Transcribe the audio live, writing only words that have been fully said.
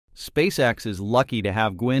SpaceX is lucky to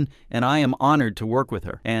have Gwynne, and I am honored to work with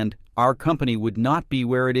her. And our company would not be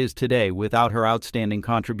where it is today without her outstanding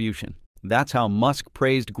contribution. That's how Musk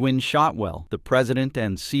praised Gwynne Shotwell, the president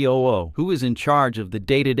and COO, who is in charge of the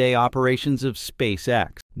day-to-day operations of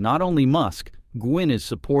SpaceX. Not only Musk, Gwynne is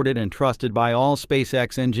supported and trusted by all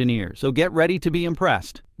SpaceX engineers, so get ready to be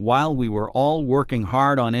impressed. While we were all working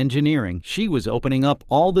hard on engineering, she was opening up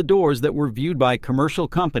all the doors that were viewed by commercial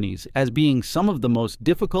companies as being some of the most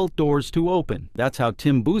difficult doors to open. That's how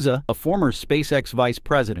Tim Buzza, a former SpaceX vice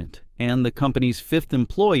president and the company's 5th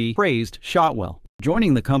employee, praised Shotwell.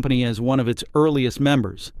 Joining the company as one of its earliest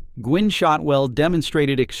members, Gwynne Shotwell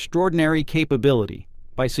demonstrated extraordinary capability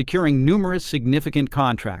by securing numerous significant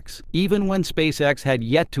contracts, even when SpaceX had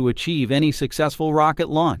yet to achieve any successful rocket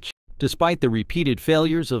launch. Despite the repeated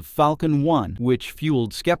failures of Falcon 1, which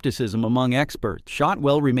fueled skepticism among experts,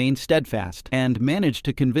 Shotwell remained steadfast and managed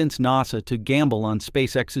to convince NASA to gamble on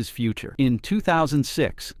SpaceX's future. In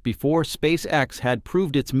 2006, before SpaceX had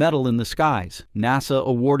proved its mettle in the skies, NASA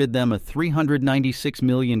awarded them a $396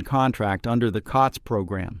 million contract under the COTS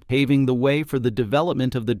program, paving the way for the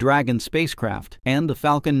development of the Dragon spacecraft and the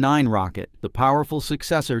Falcon 9 rocket, the powerful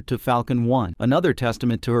successor to Falcon 1. Another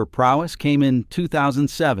testament to her prowess came in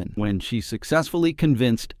 2007, when she successfully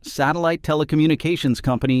convinced satellite telecommunications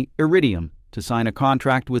company Iridium to sign a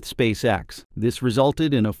contract with SpaceX. This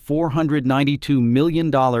resulted in a $492 million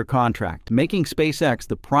contract, making SpaceX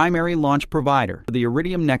the primary launch provider for the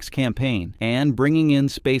Iridium Next campaign and bringing in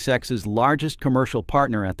SpaceX's largest commercial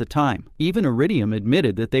partner at the time. Even Iridium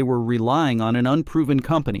admitted that they were relying on an unproven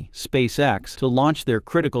company, SpaceX, to launch their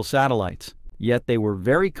critical satellites. Yet they were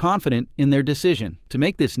very confident in their decision. To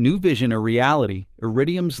make this new vision a reality,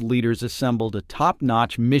 Iridium's leaders assembled a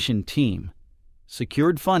top-notch mission team,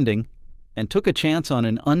 secured funding, and took a chance on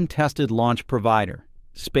an untested launch provider,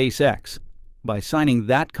 SpaceX, by signing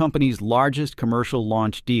that company's largest commercial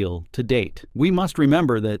launch deal to date. We must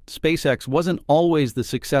remember that SpaceX wasn't always the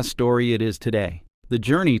success story it is today. The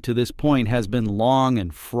journey to this point has been long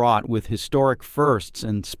and fraught with historic firsts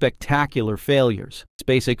and spectacular failures.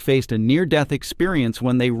 SpaceX faced a near-death experience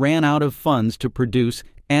when they ran out of funds to produce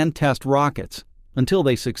and test rockets, until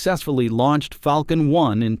they successfully launched Falcon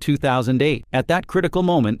 1 in 2008. At that critical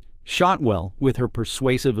moment, Shotwell, with her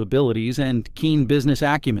persuasive abilities and keen business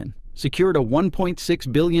acumen, secured a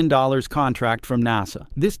 $1.6 billion contract from NASA.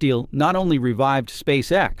 This deal not only revived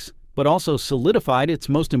SpaceX, but also solidified its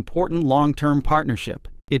most important long-term partnership.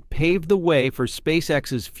 It paved the way for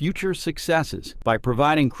SpaceX's future successes by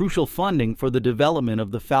providing crucial funding for the development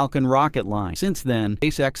of the Falcon rocket line. Since then,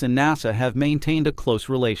 SpaceX and NASA have maintained a close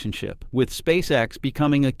relationship, with SpaceX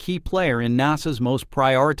becoming a key player in NASA's most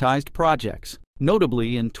prioritized projects.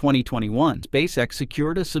 Notably, in 2021, SpaceX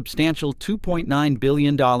secured a substantial $2.9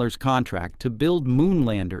 billion contract to build moon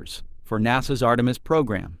landers for NASA's Artemis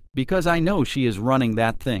program. "Because I know she is running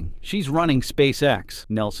that thing. She's running SpaceX,"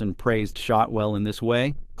 Nelson praised Shotwell in this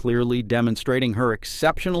way, clearly demonstrating her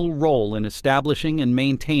exceptional role in establishing and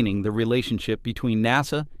maintaining the relationship between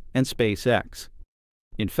NASA and SpaceX.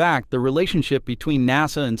 In fact, the relationship between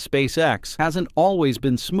NASA and SpaceX hasn't always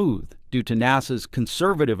been smooth due to NASA's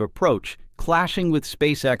conservative approach clashing with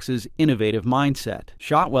SpaceX's innovative mindset.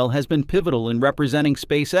 Shotwell has been pivotal in representing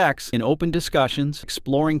SpaceX in open discussions,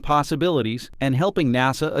 exploring possibilities, and helping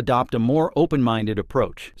NASA adopt a more open-minded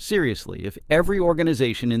approach. Seriously, if every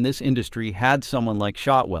organization in this industry had someone like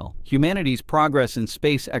Shotwell, humanity's progress in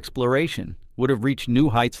space exploration would have reached new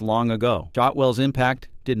heights long ago. Shotwell's impact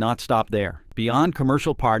did not stop there. Beyond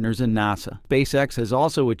commercial partners and NASA, SpaceX has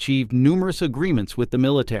also achieved numerous agreements with the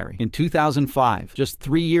military. In 2005, just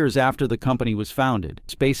 3 years after the company was founded,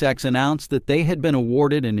 SpaceX announced that they had been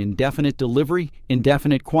awarded an indefinite delivery,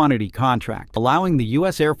 indefinite quantity contract, allowing the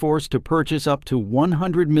U.S. Air Force to purchase up to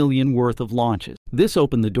 $100 million worth of launches. This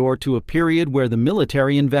opened the door to a period where the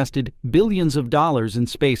military invested billions of dollars in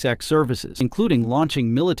SpaceX services, including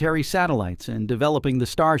launching military satellites and developing the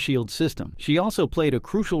Starshield system. She also played a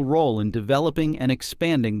crucial role in developing and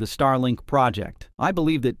expanding the Starlink project. I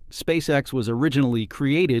believe that SpaceX was originally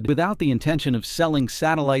created without the intention of selling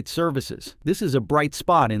satellite services. This is a bright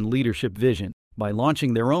spot in leadership vision. By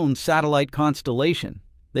launching their own satellite constellation,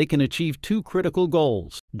 they can achieve two critical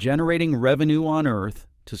goals: generating revenue on Earth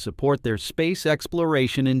to support their space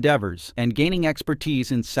exploration endeavors and gaining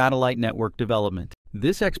expertise in satellite network development.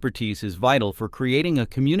 This expertise is vital for creating a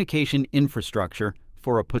communication infrastructure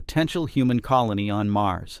for a potential human colony on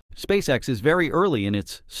Mars. SpaceX is very early in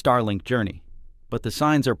its Starlink journey, but the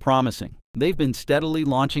signs are promising. They've been steadily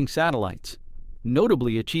launching satellites,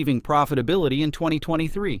 notably achieving profitability in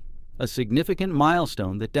 2023, a significant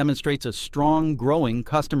milestone that demonstrates a strong, growing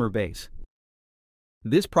customer base.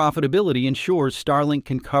 This profitability ensures Starlink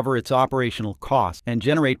can cover its operational costs and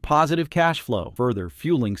generate positive cash flow, further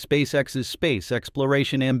fueling SpaceX's space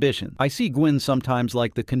exploration ambition. I see Gwynne sometimes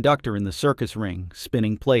like the conductor in the circus ring,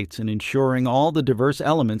 spinning plates and ensuring all the diverse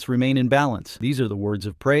elements remain in balance. These are the words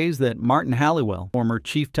of praise that Martin Halliwell, former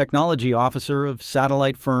Chief Technology Officer of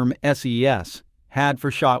satellite firm SES, had for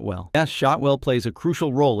Shotwell. Yes, Shotwell plays a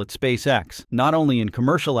crucial role at SpaceX, not only in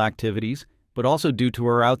commercial activities, but also due to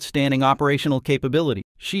her outstanding operational capability.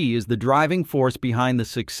 She is the driving force behind the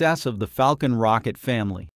success of the Falcon rocket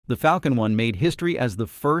family. The Falcon 1 made history as the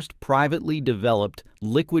first privately developed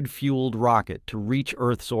liquid-fueled rocket to reach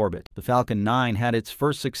Earth's orbit. The Falcon 9 had its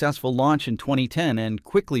first successful launch in 2010 and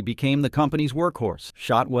quickly became the company's workhorse.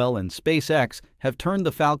 Shotwell and SpaceX have turned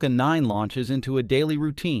the Falcon 9 launches into a daily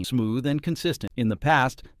routine, smooth and consistent. In the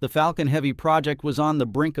past, the Falcon Heavy project was on the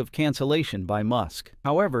brink of cancellation by Musk.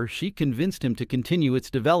 However, she convinced him to continue its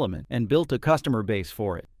development and built a customer base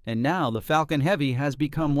for it. And now the Falcon Heavy has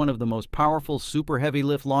become one of the most powerful super heavy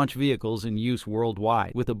lift launch vehicles in use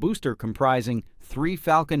worldwide, with a booster comprising 3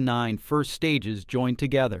 Falcon 9 first stages joined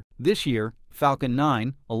together. This year, Falcon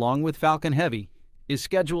 9, along with Falcon Heavy, is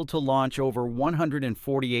scheduled to launch over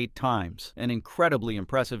 148 times, an incredibly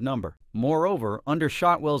impressive number. Moreover, under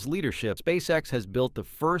Shotwell's leadership, SpaceX has built the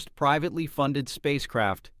first privately funded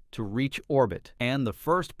spacecraft to reach orbit and the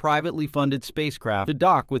first privately funded spacecraft to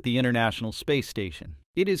dock with the International Space Station.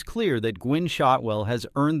 It is clear that Gwynne Shotwell has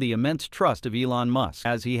earned the immense trust of Elon Musk,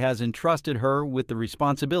 as he has entrusted her with the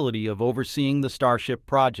responsibility of overseeing the Starship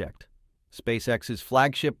project, SpaceX's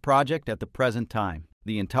flagship project at the present time.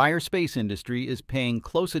 The entire space industry is paying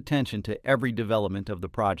close attention to every development of the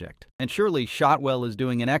project. And surely Shotwell is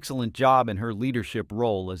doing an excellent job in her leadership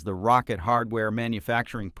role as the rocket hardware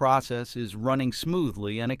manufacturing process is running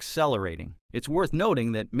smoothly and accelerating. It's worth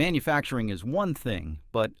noting that manufacturing is one thing,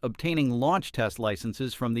 but obtaining launch test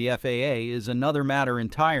licenses from the FAA is another matter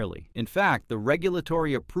entirely. In fact, the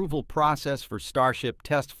regulatory approval process for Starship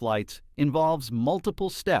test flights involves multiple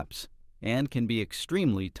steps and can be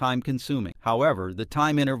extremely time-consuming. However, the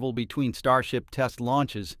time interval between Starship test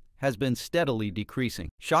launches has been steadily decreasing.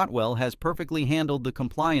 Shotwell has perfectly handled the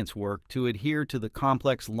compliance work to adhere to the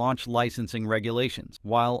complex launch licensing regulations,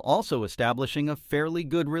 while also establishing a fairly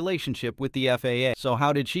good relationship with the FAA. So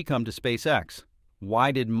how did she come to SpaceX?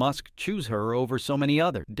 Why did Musk choose her over so many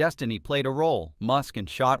others? Destiny played a role. Musk and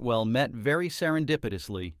Shotwell met very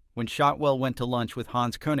serendipitously when Shotwell went to lunch with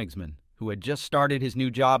Hans Koenigsmann, who had just started his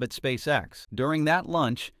new job at SpaceX. During that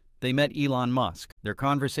lunch, they met Elon Musk. Their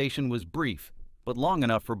conversation was brief, but long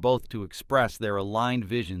enough for both to express their aligned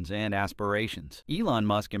visions and aspirations. Elon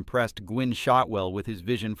Musk impressed Gwynne Shotwell with his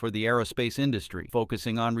vision for the aerospace industry,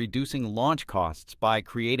 focusing on reducing launch costs by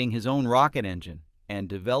creating his own rocket engine and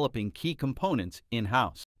developing key components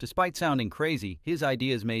in-house. Despite sounding crazy, his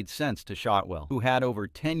ideas made sense to Shotwell, who had over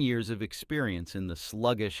 10 years of experience in the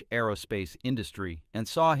sluggish aerospace industry and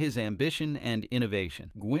saw his ambition and innovation.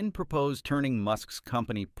 Gwynne proposed turning Musk's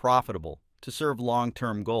company profitable to serve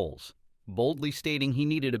long-term goals, boldly stating he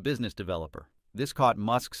needed a business developer. This caught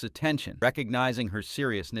Musk's attention, recognizing her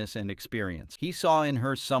seriousness and experience. He saw in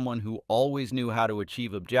her someone who always knew how to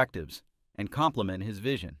achieve objectives and complement his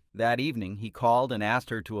vision. That evening, he called and asked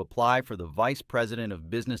her to apply for the Vice President of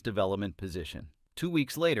Business Development position. 2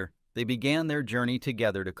 weeks later, they began their journey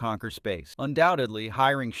together to conquer space. Undoubtedly,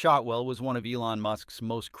 hiring Shotwell was one of Elon Musk's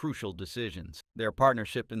most crucial decisions. Their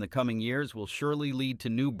partnership in the coming years will surely lead to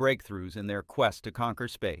new breakthroughs in their quest to conquer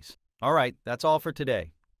space. All right, that's all for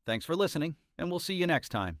today. Thanks for listening, and we'll see you next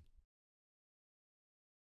time.